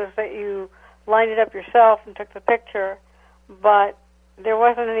I noticed, that you lined it up yourself and took the picture, but there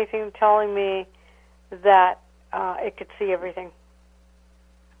wasn't anything telling me that it could see everything.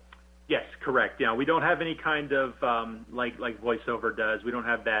 Yes, correct. Yeah, we don't have any kind of like VoiceOver does. We don't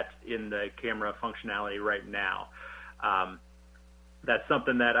have that in the camera functionality right now. That's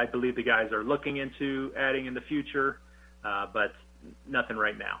something that I believe the guys are looking into adding in the future, but nothing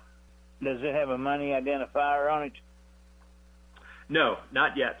right now. Does it have a money identifier on it? No,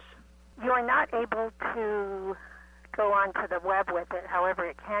 not yet. You're not able to go onto the web with it. However,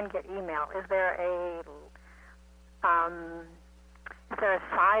 it can get email. Is there a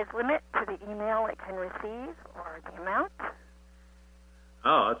size limit to the email it can receive, or the amount?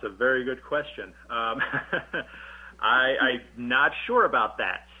 Oh, that's a very good question. I'm not sure about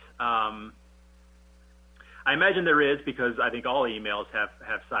that. I imagine there is, because I think all emails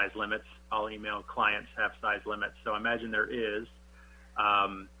have size limits. All email clients have size limits, so I imagine there is,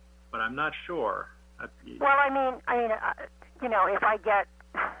 but I'm not sure. Well, I mean, if I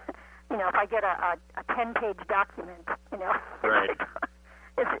get, a 10-page document, right?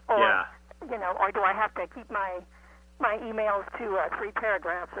 Or do I have to keep my emails to 3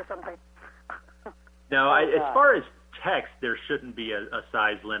 paragraphs or something? No, as far as text, there shouldn't be a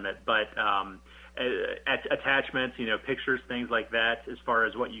size limit, but attachments, pictures, things like that, as far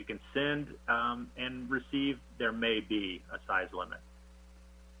as what you can send and receive, there may be a size limit.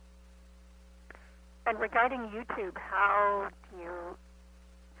 And regarding YouTube, how do you,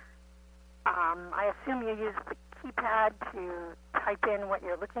 I assume you use the keypad to type in what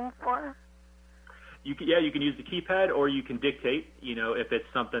you're looking for? You can use the keypad, or you can dictate. If it's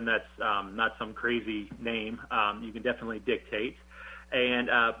something that's not some crazy name, you can definitely dictate. And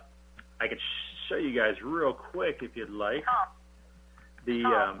I could show you guys real quick if you'd like. The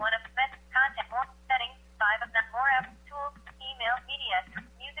one of best content, more settings, 5 of them, more apps, tools, email, media,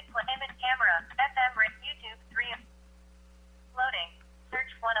 music, image, camera, FM, YouTube, 3 of loading. Search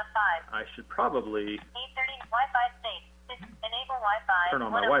 1 of 5. I should probably 8:30 Wi-Fi state. Enable Wi-Fi. Turn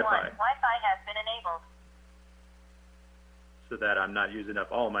on my Wi-Fi. Wi-Fi has been enabled. So that I'm not using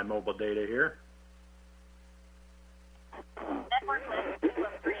up all my mobile data here. Network list 2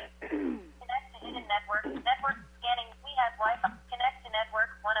 of 3. Connect to hidden network. Network scanning. We have Wi-Fi. Connect to network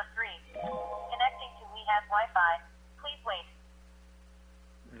 1 of 3. Connecting to We have Wi-Fi. Please wait.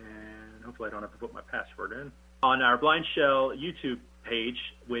 And hopefully I don't have to put my password in. On our Blind Shell YouTube page,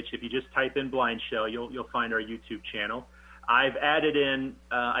 which if you just type in Blind Shell, you'll find our YouTube channel. I've added in,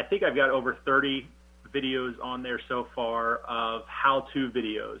 I think I've got over 30 videos on there so far of how-to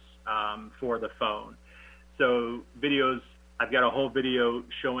videos for the phone. So videos, I've got a whole video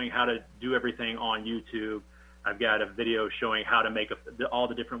showing how to do everything on YouTube. I've got a video showing how to make all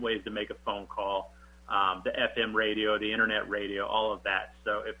the different ways to make a phone call, the FM radio, the internet radio, all of that.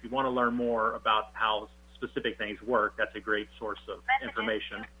 So if you want to learn more about how specific things work, that's a great source of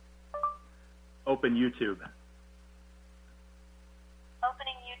information. Open YouTube.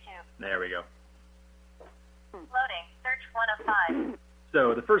 Opening YouTube. There we go. Loading. Search 1 of 5.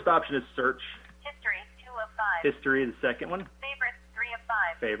 So the first option is search. History 2 of 5. History, the second one. Favorites 3 of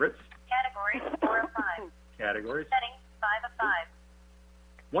 5. Favorites. Categories 4 of 5. Categories. Settings 5 of 5.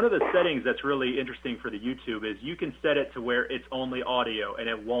 One of the settings that's really interesting for the YouTube is you can set it to where it's only audio and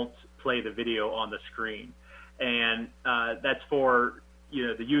it won't play the video on the screen. And that's for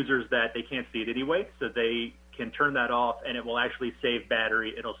the users that they can't see it anyway, so they can turn that off, and it will actually save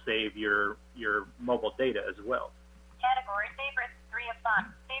battery. It'll save your mobile data as well. Category favorites 3 of 5.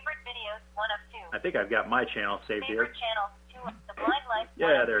 Favorite videos 1 of 2. I think I've got my channel saved here. Favorite channels 2 of The Blind Life.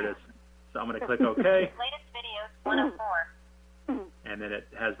 Yeah, there it is. So I'm going to click OK, Latest videos 1 of 4. and then it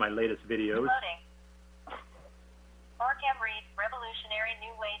has my latest videos. Loading. Orcam Read, revolutionary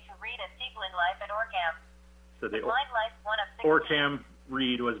new way to read a sequel in life at Orcam. So the Blind Life 1 of 16. Orcam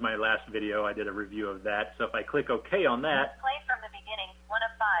Read was my last video. I did a review of that. So if I click OK on that, Play from the beginning 1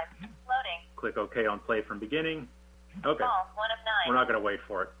 of 5. Loading. click OK on play from beginning. Okay, Call 1 of 9. we're not going to wait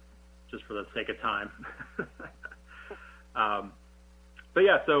for it, just for the sake of time. But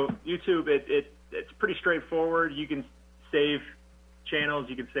yeah, so YouTube, it's pretty straightforward. You can save channels,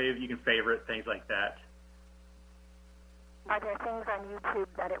 you can favorite, things like that. Are there things on YouTube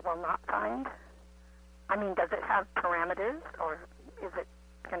that it will not find? I mean, does it have parameters, or is it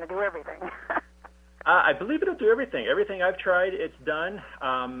going to do everything? I believe it'll do everything. Everything I've tried, it's done.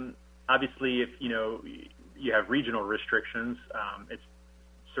 Obviously, if you have regional restrictions, it's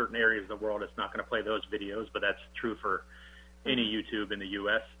certain areas of the world it's not going to play those videos, but that's true for any YouTube in the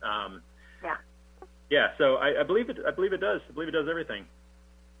U.S. Yeah. Yeah. So I believe it. I believe it does. I believe it does everything.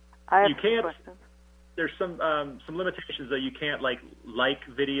 I have You can't. questions. There's some limitations that you can't like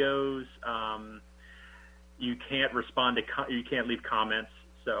videos. You can't respond to. You can't leave comments.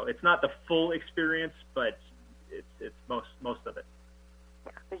 So it's not the full experience, but it's most of it.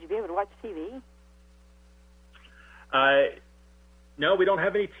 Would you be able to watch TV? No, we don't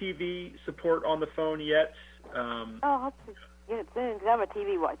have any TV support on the phone yet. Oh, I'll get it soon, because I'm a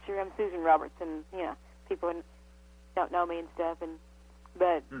TV watcher. I'm Susan Roberts, and, people don't know me and stuff.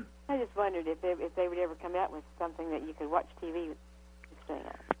 But I just wondered if they would ever come out with something that you could watch TV with.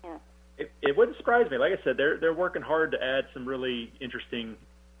 It wouldn't surprise me. Like I said, they're working hard to add some really interesting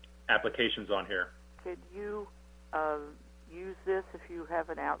applications on here. Could you use this if you have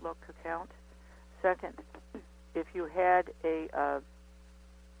an Outlook account? Second, if you had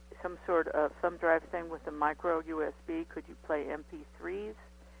some sort of thumb drive thing with a micro USB, could you play MP3s?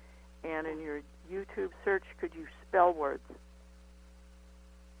 And in your YouTube search, could you spell words?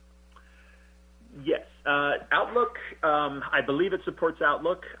 Yes. Outlook, I believe it supports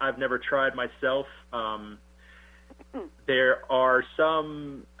Outlook. I've never tried myself. There are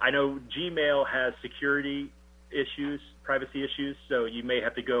some, I know Gmail has security issues, privacy issues, so you may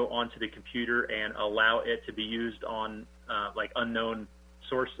have to go onto the computer and allow it to be used on like unknown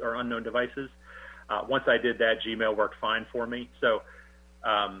source or unknown devices. Once I did that, Gmail worked fine for me. So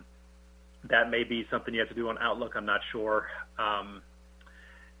that may be something you have to do on Outlook. I'm not sure. Are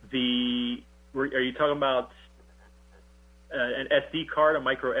you talking about an SD card, a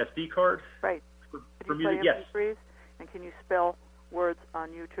micro SD card? Right. For music, yes. MP3s? And can you spell words on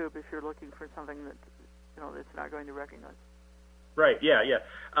YouTube if you're looking for something that that's not going to recognize? Right. Yeah.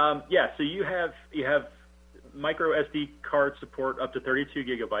 So you have micro SD card support up to 32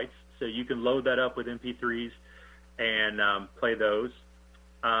 gigabytes. So you can load that up with MP3s and play those.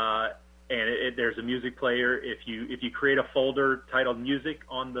 And there's a music player. If you create a folder titled music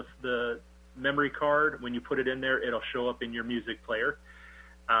on the memory card, when you put it in there, it'll show up in your music player.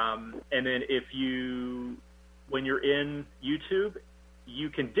 And then when you're in YouTube, you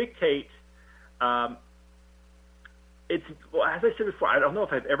can dictate. As I said before, I don't know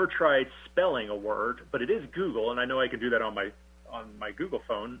if I've ever tried spelling a word, but it is Google, and I know I can do that on my Google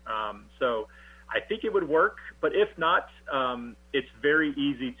phone. So I think it would work, but if not, it's very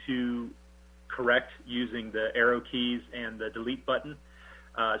easy to correct using the arrow keys and the delete button.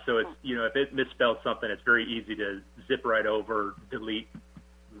 So it's if it misspelled something, it's very easy to zip right over, delete,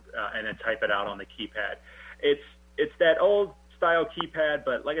 and then type it out on the keypad. It's that old style keypad,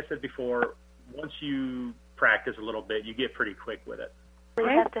 but like I said before, once you practice a little bit, you get pretty quick with it. We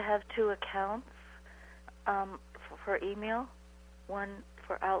have to have 2 accounts for email, one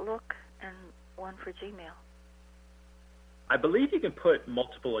for Outlook and one for Gmail. I believe you can put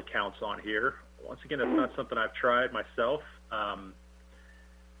multiple accounts on here. Once again, it's not something I've tried myself.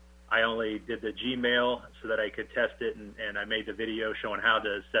 I only did the Gmail so that I could test it, and I made the video showing how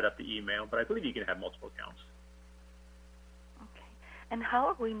to set up the email, but I believe you can have multiple accounts. Okay. And how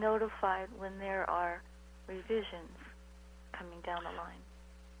are we notified when there are revisions coming down the line?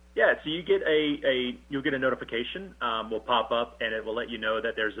 Yeah, so you get you'll get a notification will pop up, and it will let you know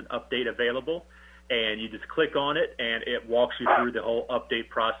that there's an update available, and you just click on it, and it walks you through the whole update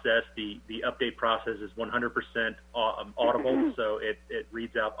process. The update process is 100% audible, so it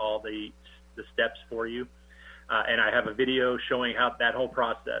reads out all the steps for you. And I have a video showing how that whole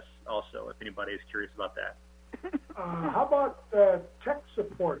process also, if anybody is curious about that. How about tech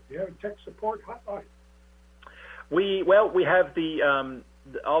support? Do you have a tech support hotline? We have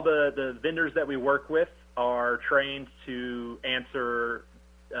all the vendors that we work with are trained to answer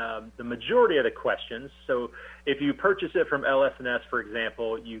the majority of the questions. So if you purchase it from LS&S, for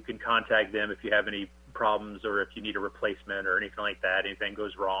example, you can contact them if you have any problems or if you need a replacement or anything like that, anything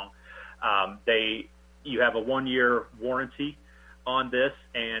goes wrong. You have a 1-year warranty on this,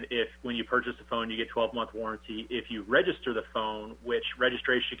 and when you purchase the phone, you get 12-month warranty. If you register the phone, which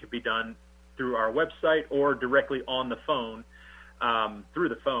registration can be done through our website or directly on the phone, through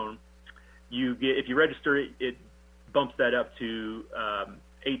the phone, if you register it, it bumps that up to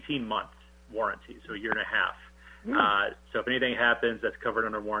 18-month warranty, so a year and a half. So if anything happens, that's covered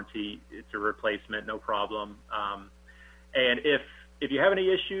under warranty. It's a replacement, no problem. And if you have any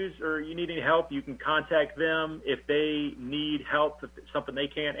issues or you need any help, you can contact them. If they need help, if it's something they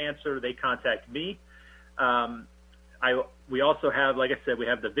can't answer, they contact me. We also have, like I said, we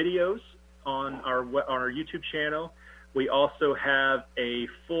have the videos on our YouTube channel. We also have a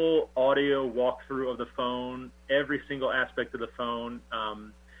full audio walkthrough of the phone, every single aspect of the phone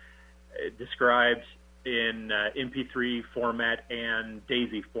described in MP3 format and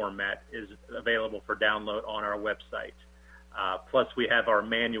DAISY format is available for download on our website. Plus, we have our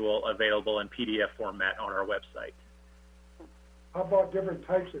manual available in PDF format on our website. How about different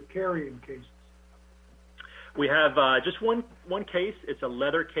types of carrying cases? We have just one case. It's a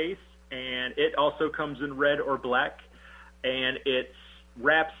leather case, and it also comes in red or black, and it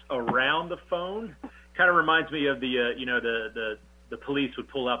wraps around the phone. Kind of reminds me of the police would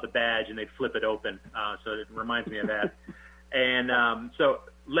pull out the badge and they'd flip it open. So it reminds me of that. And so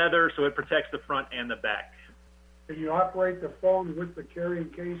leather, so it protects the front and the back. Can you operate the phone with the carrying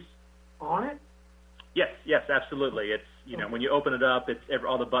case on it? Yes, absolutely. It's when you open it up,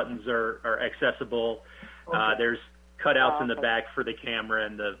 all the buttons are accessible. Okay. There's cutouts in the back for the camera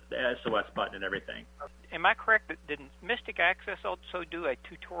and the SOS button and everything. Am I correct that didn't Mystic Access also do a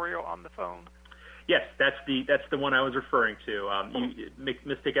tutorial on the phone? Yes, that's the one I was referring to.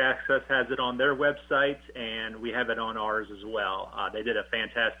 Mystic Access has it on their website, and we have it on ours as well. They did a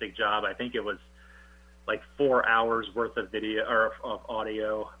fantastic job. I think it was like 4 hours worth of video or of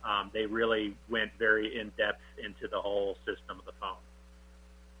audio. They really went very in depth into the whole system of the phone.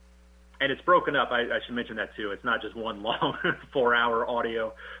 And it's broken up. I should mention that too. It's not just one long 4-hour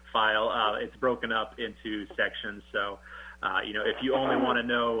audio file. It's broken up into sections. So, if you only want to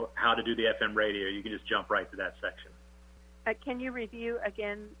know how to do the FM radio, you can just jump right to that section. Can you review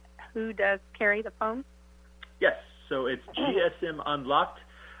again who does carry the phone? Yes. So it's GSM Unlocked,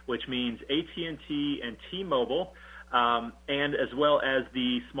 which means AT&T and T-Mobile, and as well as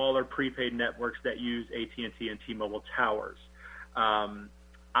the smaller prepaid networks that use AT&T and T-Mobile towers.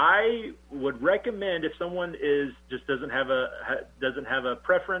 I would recommend if someone doesn't have a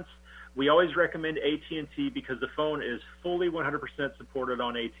preference, we always recommend AT&T because the phone is fully 100% supported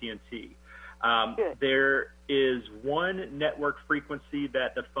on AT&T. There is one network frequency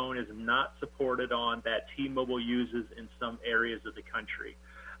that the phone is not supported on that T-Mobile uses in some areas of the country.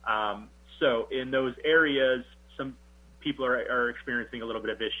 So in those areas, some people are experiencing a little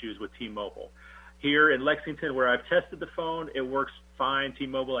bit of issues with T-Mobile. Here in Lexington, where I've tested the phone, it works fine.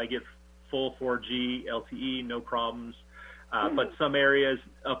 T-Mobile, I get full 4G LTE, no problems. But some areas,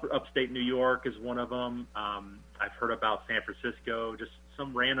 upstate New York is one of them. I've heard about San Francisco, just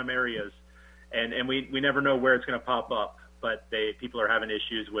some random areas. And we never know where it's going to pop up. But people are having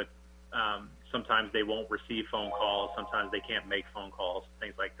issues with sometimes they won't receive phone calls. Sometimes they can't make phone calls,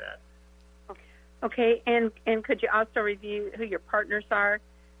 things like that. Okay, and could you also review who your partners are,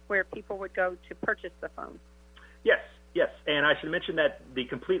 where people would go to purchase the phone? Yes, and I should mention that the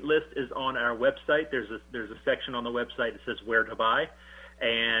complete list is on our website. There's a section on the website that says where to buy,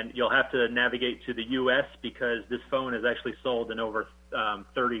 and you'll have to navigate to the U.S. because this phone is actually sold in over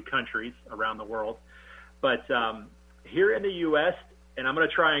 30 countries around the world. But here in the U.S., and I'm going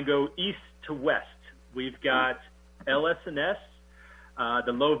to try and go east to west, we've got LS&S,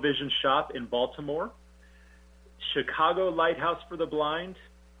 the Low Vision Shop in Baltimore, Chicago Lighthouse for the Blind,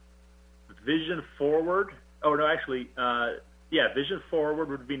 Vision Forward. Oh, no, actually, Vision Forward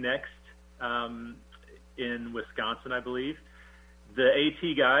would be next in Wisconsin, I believe. The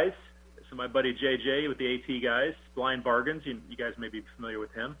AT Guys, so my buddy JJ with the AT Guys, Blind Bargains, you guys may be familiar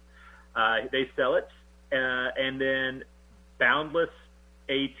with him. They sell it. And then Boundless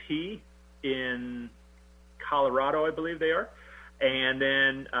AT in Colorado, I believe they are. And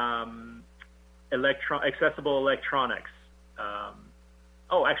then Accessible Electronics.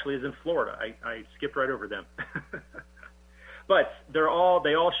 Actually, is in Florida. I skipped right over them. But they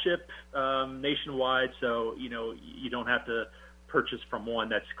all ship nationwide, so you don't have to purchase from one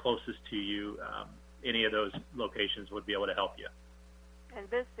that's closest to you. any of those locations would be able to help you. And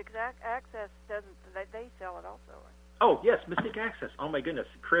Mystic Access doesn't, they sell it also. Oh, yes, Mystic Access. Oh, my goodness.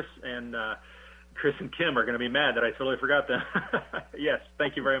 Chris and Kim are going to be mad that I totally forgot them. Yes,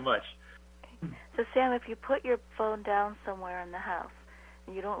 thank you very much. So, Sam, if you put your phone down somewhere in the house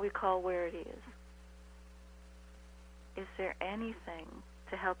and you don't recall where it is there anything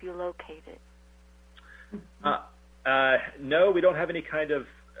to help you locate it? No, we don't have any kind of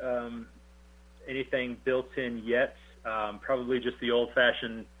anything built in yet. Probably just the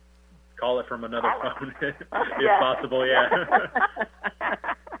old-fashioned call it from another phone, if possible, yeah.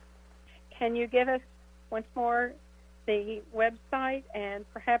 Can you give us once more the website and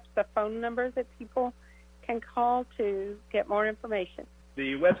perhaps the phone number that people can call to get more information?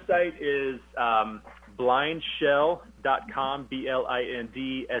 The website is blindshell.com,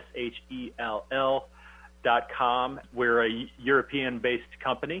 blindshell.com. We're a European-based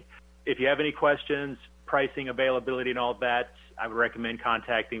company. If you have any questions, pricing, availability, and all that, I would recommend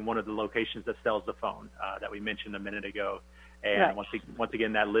contacting one of the locations that sells the phone that we mentioned a minute ago. And once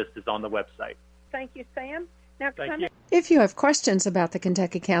again, that list is on the website. Thank you, Sam. Now, Thank you. If you have questions about the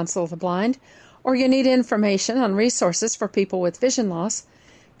Kentucky Council of the Blind, or you need information on resources for people with vision loss,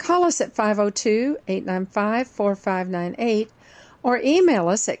 call us at 502-895-4598 or email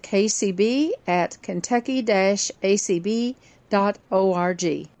us at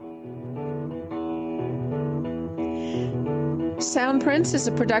kcb@kentucky-acb.org. Soundprints is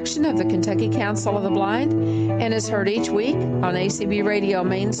a production of the Kentucky Council of the Blind and is heard each week on ACB Radio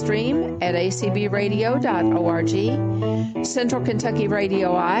Mainstream at acbradio.org, Central Kentucky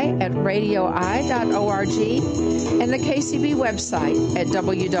Radio I at radioi.org, and the KCB website at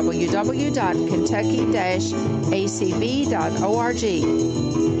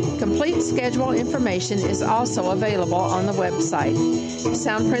www.kentucky-acb.org. Complete schedule information is also available on the website.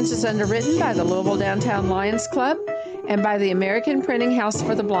 Soundprints is underwritten by the Louisville Downtown Lions Club and by the American Printing House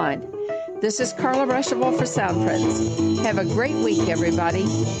for the Blind. This is Carla Ruschival for Soundprints. Have a great week, everybody.